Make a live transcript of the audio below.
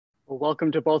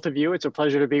welcome to both of you. It's a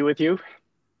pleasure to be with you.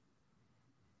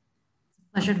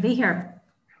 Pleasure to be here.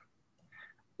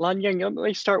 Ying, let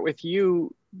me start with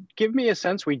you. Give me a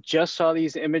sense, we just saw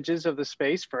these images of the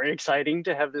space, very exciting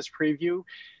to have this preview.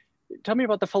 Tell me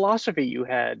about the philosophy you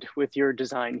had with your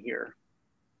design here.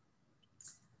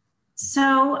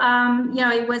 So,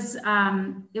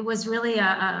 it was really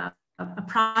a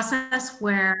process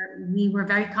where we were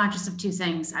very conscious of two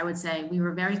things, I would say. We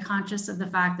were very conscious of the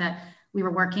fact that we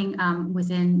were working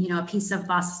within, a piece of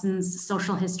Boston's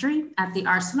social history at the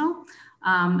Arsenal,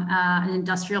 an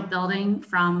industrial building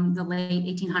from the late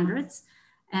 1800s.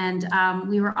 And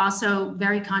we were also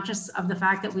very conscious of the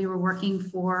fact that we were working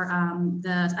for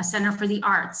a Center for the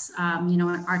Arts, an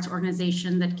arts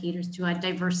organization that caters to a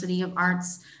diversity of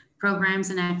arts programs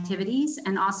and activities,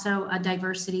 and also a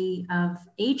diversity of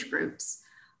age groups.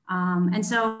 And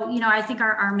so, I think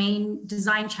our main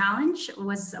design challenge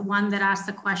was one that asked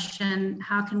the question,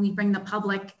 how can we bring the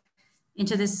public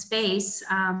into this space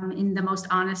in the most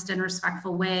honest and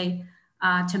respectful way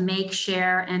to make,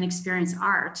 share, and experience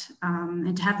art,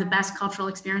 and to have the best cultural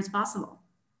experience possible?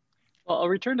 Well, I'll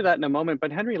return to that in a moment,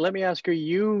 but Henry, let me ask you,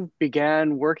 you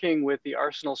began working with the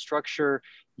Arsenal structure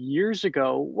years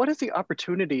ago. What is the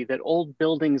opportunity that old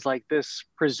buildings like this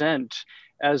present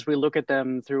as we look at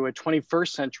them through a 21st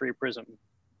century prism?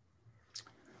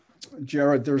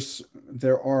 Jared,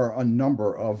 there are a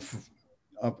number of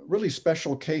really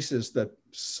special cases that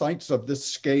sites of this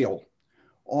scale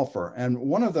offer. And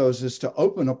one of those is to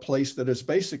open a place that has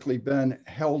basically been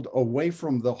held away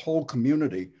from the whole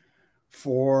community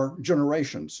for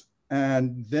generations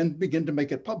and then begin to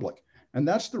make it public. And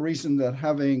that's the reason that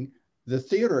having the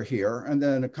theater here and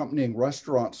then accompanying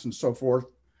restaurants and so forth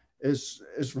is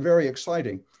very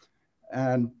exciting.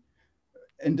 And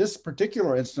in this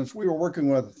particular instance, we were working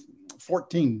with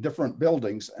 14 different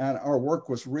buildings, and our work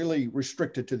was really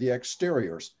restricted to the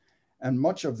exteriors. And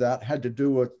much of that had to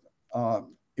do with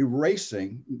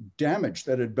erasing damage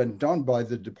that had been done by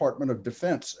the Department of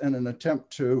Defense in an attempt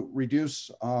to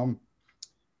reduce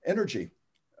energy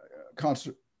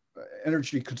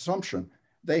consumption.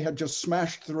 They had just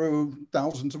smashed through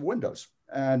thousands of windows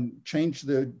and changed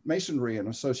the masonry in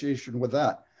association with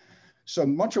that. So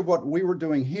much of what we were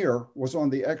doing here was on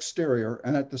the exterior,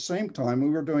 and at the same time, we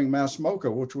were doing Mass Mocha,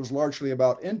 which was largely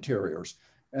about interiors.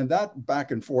 And that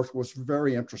back and forth was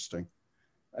very interesting.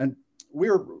 And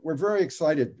we're very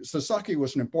excited. Sasaki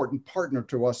was an important partner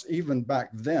to us even back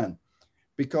then,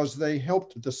 because they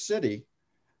helped the city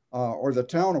or the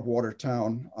town of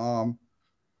Watertown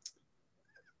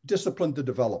discipline the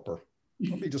developer.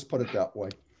 Let me just put it that way.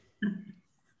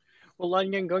 Well,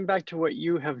 Ying, going back to what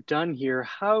you have done here,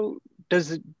 how does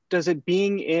it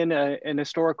being in an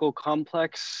historical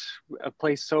complex, a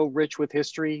place so rich with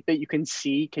history that you can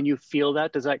see, can you feel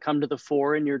that? Does that come to the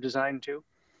fore in your design too?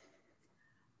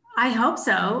 I hope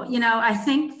so. I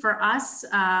think for us,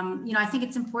 I think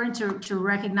it's important to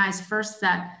recognize first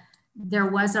that there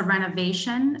was a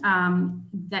renovation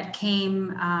that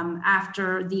came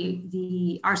after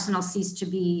the Arsenal ceased to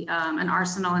be an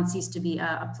arsenal and ceased to be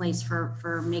a place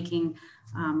for making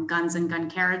guns and gun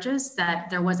carriages, that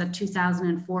there was a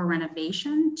 2004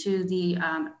 renovation to the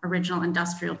original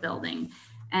industrial building.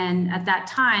 And at that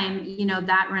time,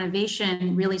 that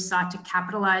renovation really sought to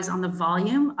capitalize on the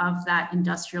volume of that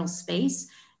industrial space,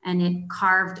 and it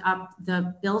carved up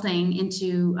the building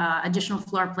into additional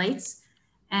floor plates.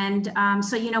 And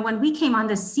so, when we came on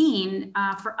the scene,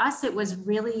 for us, it was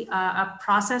really a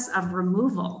process of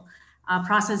removal, a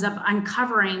process of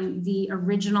uncovering the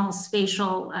original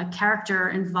spatial character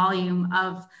and volume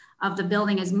of the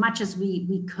building as much as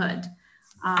we could.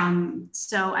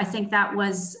 So I think that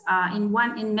was in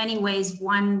many ways,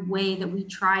 one way that we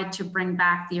tried to bring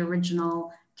back the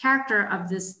original character of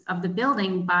the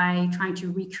building by trying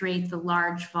to recreate the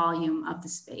large volume of the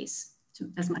space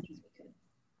as much as we could.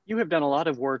 You have done a lot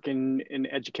of work in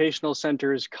educational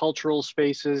centers, cultural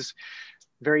spaces,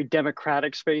 very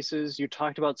democratic spaces. You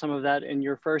talked about some of that in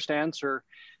your first answer.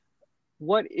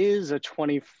 What is a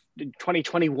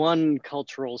 2021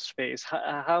 cultural space?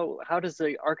 How does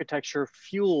the architecture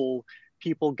fuel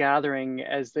people gathering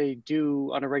as they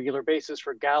do on a regular basis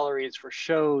for galleries, for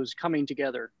shows, coming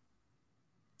together?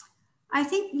 I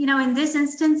think, in this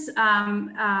instance,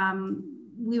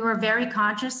 we were very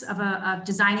conscious of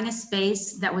designing a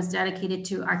space that was dedicated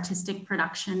to artistic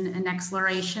production and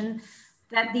exploration,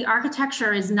 that the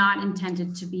architecture is not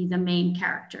intended to be the main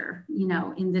character,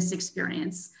 in this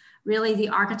experience. Really, the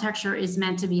architecture is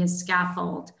meant to be a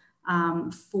scaffold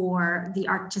for the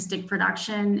artistic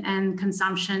production and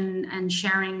consumption and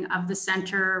sharing of the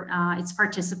center, its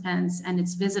participants and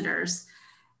its visitors.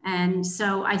 And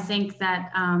so I think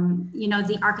that, you know,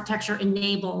 the architecture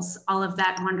enables all of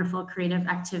that wonderful creative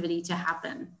activity to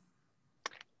happen.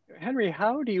 Henry,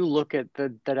 how do you look at the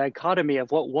dichotomy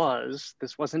of what was,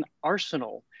 this was an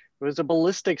arsenal, it was a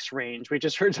ballistics range. We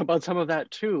just heard about some of that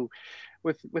too.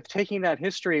 With taking that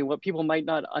history and what people might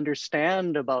not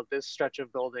understand about this stretch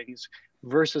of buildings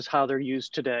versus how they're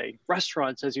used today.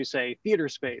 Restaurants, as you say, theater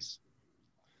space.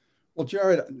 Well,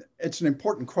 Jared, it's an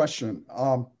important question.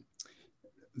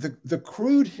 The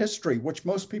crude history, which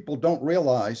most people don't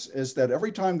realize, is that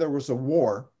every time there was a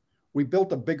war, we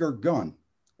built a bigger gun.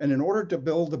 And in order to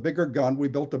build a bigger gun, we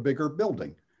built a bigger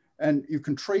building. And you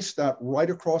can trace that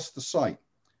right across the site.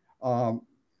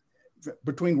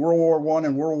 Between World War I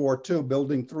and World War II,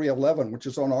 building 311, which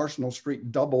is on Arsenal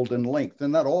Street, doubled in length.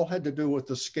 And that all had to do with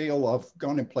the scale of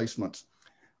gun emplacements.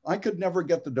 I could never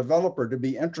get the developer to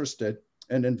be interested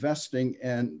in investing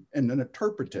in an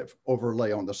interpretive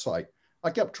overlay on the site. I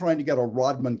kept trying to get a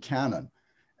Rodman cannon.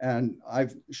 And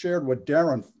I've shared with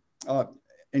Darren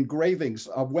engravings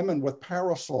of women with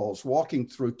parasols walking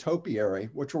through topiary,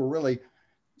 which were really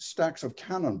stacks of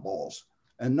cannonballs.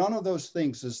 And none of those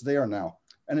things is there now.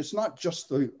 And it's not just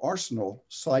the Arsenal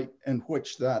site in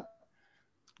which that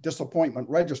disappointment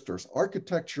registers.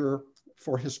 Architecture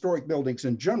for historic buildings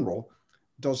in general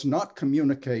does not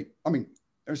communicate. I mean,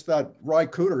 there's that Ry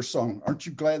Cooder song, aren't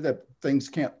you glad that things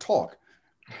can't talk?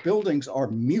 Buildings are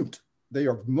mute. They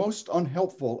are most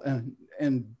unhelpful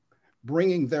in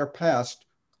bringing their past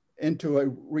into a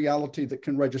reality that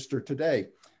can register today.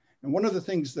 And one of the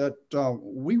things that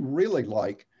we really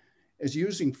like is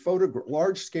using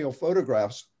large-scale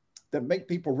photographs that make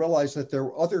people realize that there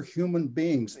are other human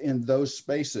beings in those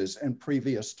spaces in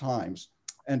previous times,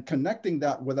 and connecting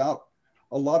that without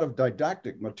a lot of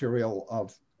didactic material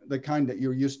of the kind that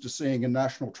you're used to seeing in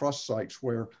National Trust sites,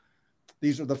 where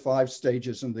these are the 5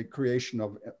 stages in the creation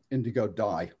of indigo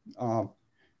dye.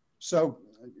 So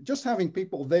just having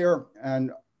people there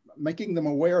and making them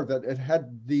aware that it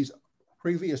had these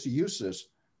previous uses,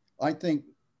 I think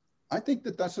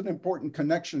that that's an important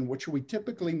connection, which we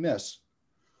typically miss.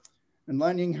 And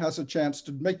Ying has a chance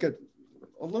to make it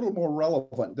a little more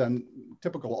relevant than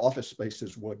typical office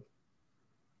spaces would.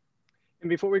 And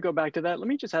before we go back to that, let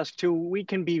me just ask too, we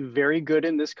can be very good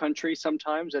in this country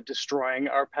sometimes at destroying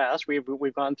our past. We've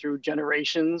gone through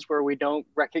generations where we don't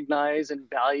recognize and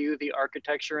value the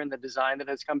architecture and the design that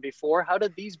has come before. How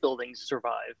did these buildings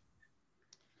survive?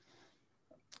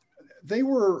 They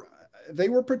were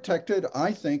protected,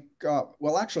 I think,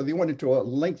 well, actually they went into a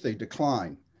lengthy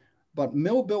decline, but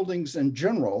mill buildings in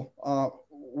general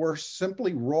were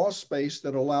simply raw space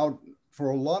that allowed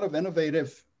for a lot of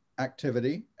innovative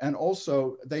activity. And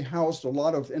also they housed a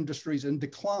lot of industries in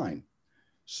decline,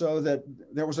 so that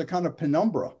there was a kind of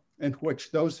penumbra in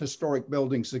which those historic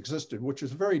buildings existed, which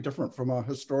is very different from a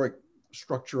historic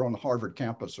structure on the Harvard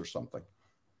campus or something.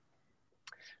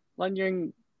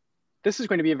 Ying, this is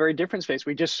going to be a very different space.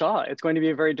 We just saw it's going to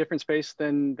be a very different space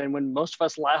than when most of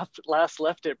us last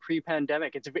left it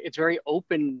pre-pandemic. It's very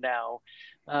open now.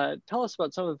 Tell us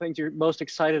about some of the things you're most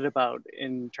excited about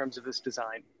in terms of this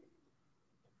design.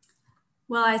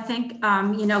 Well, I think,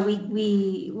 you know,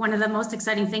 one of the most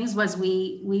exciting things was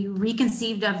we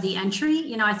reconceived of the entry.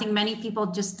 You know, I think many people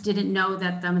just didn't know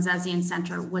that the Mosesian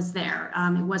Center was there.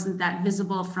 It wasn't that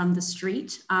visible from the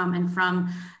street and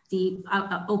from the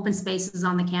open spaces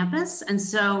on the campus. And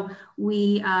so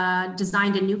we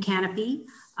designed a new canopy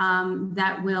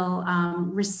that will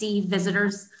receive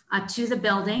visitors to the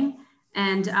building.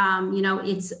 And, you know,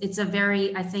 it's a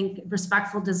very, I think,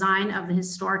 respectful design of the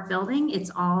historic building.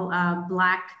 It's all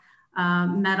black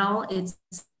metal. It's,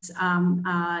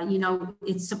 you know,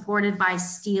 it's supported by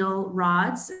steel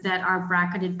rods that are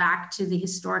bracketed back to the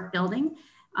historic building.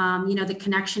 You know, the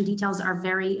connection details are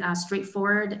very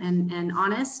straightforward and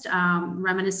honest,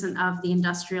 reminiscent of the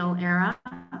industrial era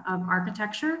of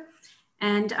architecture.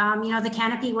 And, you know, the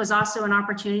canopy was also an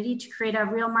opportunity to create a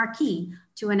real marquee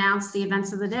to announce the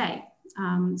events of the day.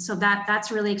 So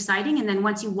that's really exciting. And then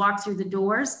once you walk through the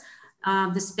doors,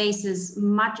 the space is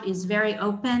very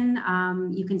open.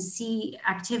 You can see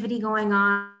activity going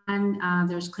on.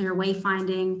 There's clear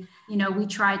wayfinding. You know, we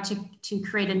try to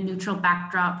create a neutral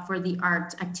backdrop for the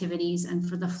art activities and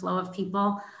for the flow of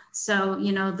people. So,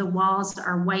 you know, the walls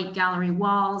are white gallery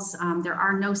walls. There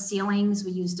are no ceilings.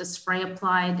 We used a spray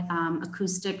applied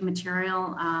acoustic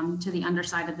material to the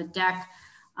underside of the deck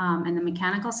and the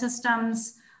mechanical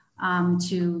systems.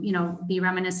 To, you know, be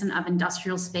reminiscent of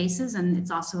industrial spaces. And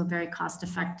it's also a very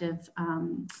cost-effective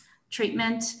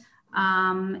treatment.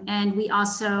 And we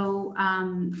also,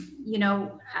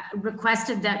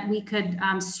 requested that we could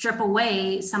strip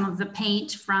away some of the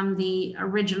paint from the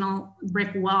original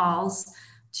brick walls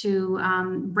to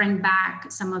bring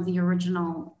back some of the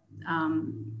original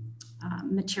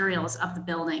materials of the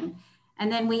building.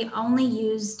 And then we only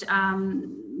used,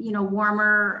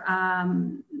 warmer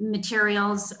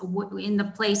materials in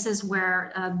the places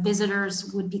where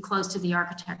visitors would be close to the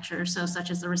architecture. So such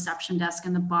as the reception desk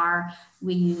and the bar,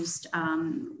 we used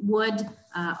wood,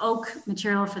 oak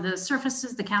material for the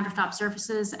surfaces, the countertop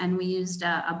surfaces, and we used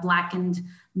a blackened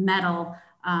metal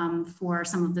for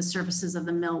some of the surfaces of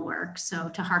the millwork. So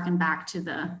to harken back to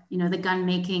the, the gun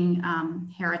making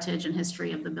heritage and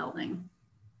history of the building.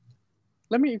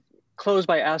 Let me close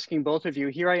by asking both of you,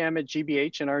 here I am at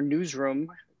GBH in our newsroom.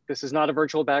 This is not a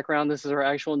virtual background, this is our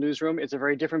actual newsroom. It's a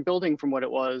very different building from what it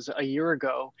was a year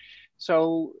ago.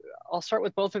 So I'll start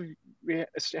with both of you.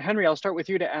 Henry, I'll start with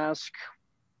you to ask,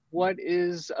 what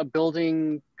is a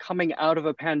building coming out of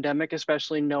a pandemic,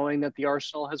 especially knowing that the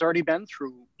Arsenal has already been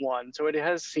through one, so it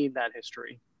has seen that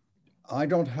history? I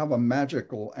don't have a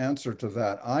magical answer to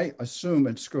that. I assume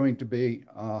it's going to be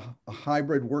a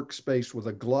hybrid workspace with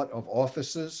a glut of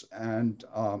offices and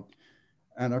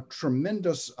a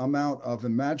tremendous amount of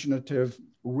imaginative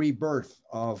rebirth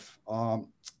of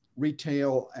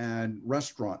retail and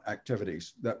restaurant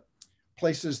activities. That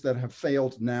places that have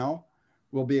failed now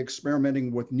will be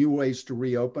experimenting with new ways to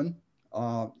reopen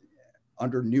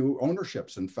under new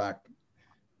ownerships, in fact,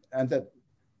 and that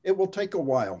it will take a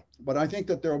while, but I think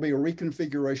that there will be a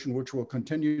reconfiguration which will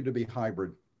continue to be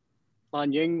hybrid.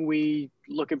 On Ying, we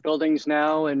look at buildings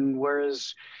now, and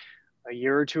whereas a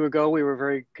year or two ago, we were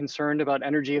very concerned about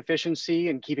energy efficiency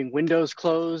and keeping windows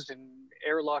closed and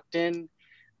air locked in,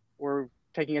 we're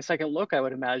taking a second look, I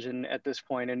would imagine, at this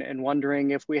point, and wondering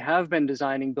if we have been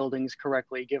designing buildings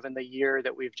correctly, given the year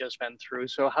that we've just been through.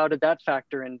 So how did that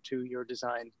factor into your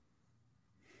design?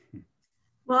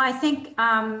 Well, I think,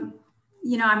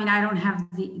 I don't have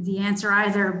the answer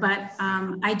either, but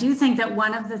I do think that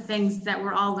one of the things that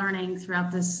we're all learning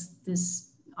throughout this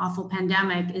awful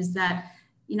pandemic is that,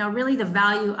 really the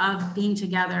value of being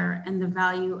together and the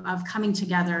value of coming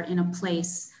together in a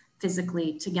place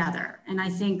physically together. And I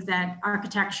think that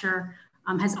architecture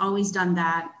has always done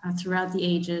that throughout the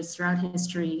ages, throughout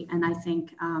history. And I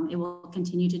think it will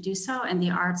continue to do so. And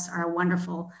the arts are a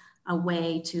wonderful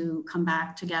way to come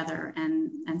back together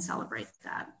and celebrate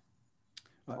that.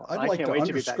 I'd like to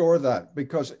underscore that,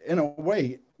 because in a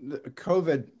way,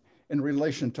 COVID in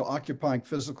relation to occupying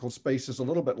physical space is a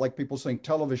little bit like people saying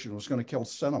television was going to kill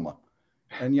cinema.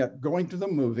 And yet going to the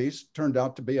movies turned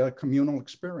out to be a communal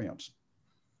experience.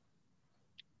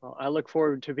 Well, I look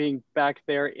forward to being back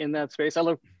there in that space. I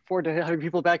look forward to having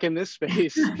people back in this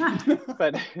space.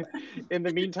 But in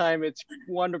the meantime, it's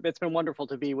been wonderful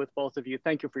to be with both of you.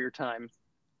 Thank you for your time.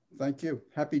 Thank you.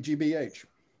 Happy GBH.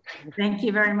 Thank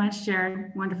you very much,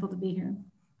 Jared. Wonderful to be here.